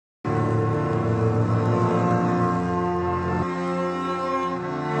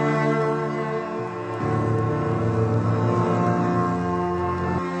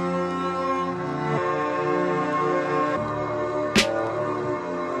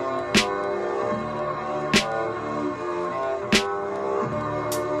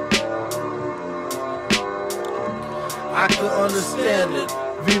understand it.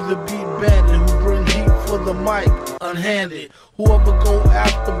 Be the beat bandit who bring heat for the mic, unhanded. Whoever go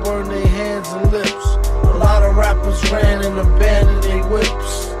after burn their hands and lips. A lot of rappers ran and abandoned their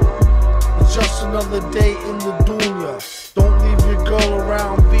whips. It's just another day in the dunya. Don't leave your girl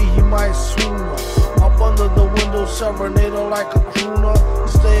around B, he might swoon her. Up under the window, serenade her like a crooner.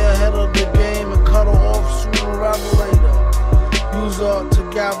 Stay ahead of the game and cut her off sooner rather later. Use her to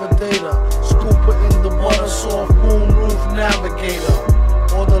gather data, scoop her in the butter soft moonroof navigator.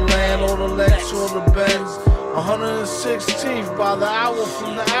 Or the land, or the Lex, or the Benz. 116th by the hour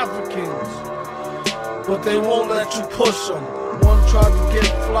from the Africans. But they won't let you push them. One tried to get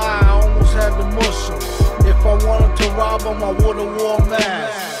fly, I almost had to mush him. If I wanted to rob him, I would've wore a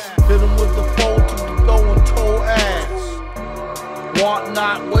mask. Hit him with the pole to the dough and toe ass. Want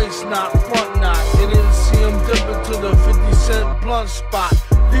not, waist not, front not. They didn't see him dip into the 50-cent blunt spot.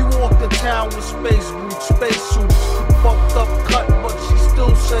 He walked the town with space boots, space suits. Fucked up cut, but she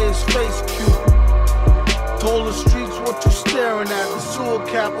still say his face cute. Told the streets what you staring at. The sewer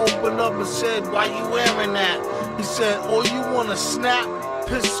cap opened up and said, why you wearing that? He said, oh, you wanna snap?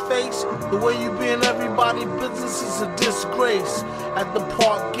 Piss face? The way you be in everybody's business is a disgrace. At the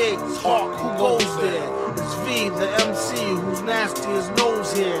park gates, Hawk, who goes there? It's V, the MC, who's nasty as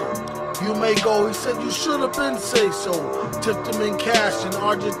nose hair. You may go, he said you should have been say so. Tipped him in cash in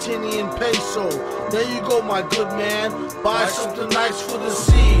Argentinian peso. There you go, my good man. Buy something nice for the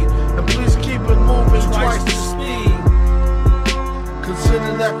seed. And please keep it moving twice the speed.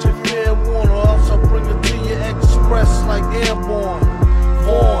 Consider that you're fair warned, or else I'll bring it to you express like airborne.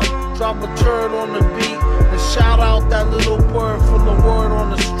 Vaughn, drop a turd on the beat and shout out that little bird from the word on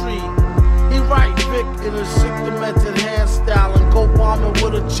the street. He write Vic in a sick demented hand style and go bombing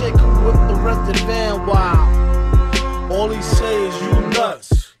with a chick who whipped the rented van wild. All he say is you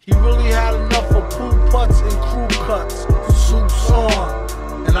nuts. He really had enough of pool putts and crew cuts. Soup's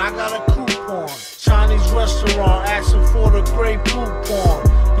on, and I got a coupon. Chinese restaurant asking for the gray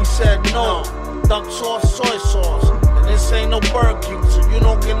coupon. He said no, duck sauce, soy sauce. And this ain't no Burger King, so you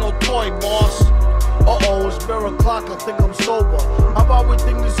don't get no toy, boss. Uh-oh, it's bare o'clock, I think I'm sober. How about we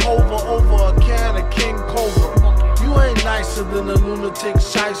think this over a can of King Cobra? You ain't nicer than the lunatic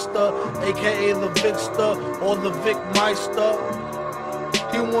shyster, aka the Vicster or the Vic Meister.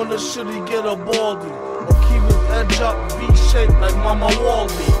 He wonder should he get a baldy, or keep his edge up V-shaped like Mama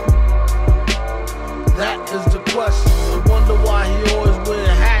Waldy. That is the question. They wonder why he always wear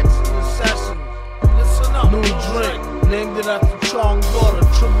hats in the sessions. Listen up. New drink, named it after Chong daughter.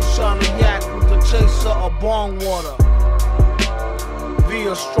 Triple shot of yak with the chaser of bong water. Be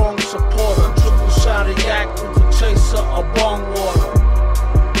a strong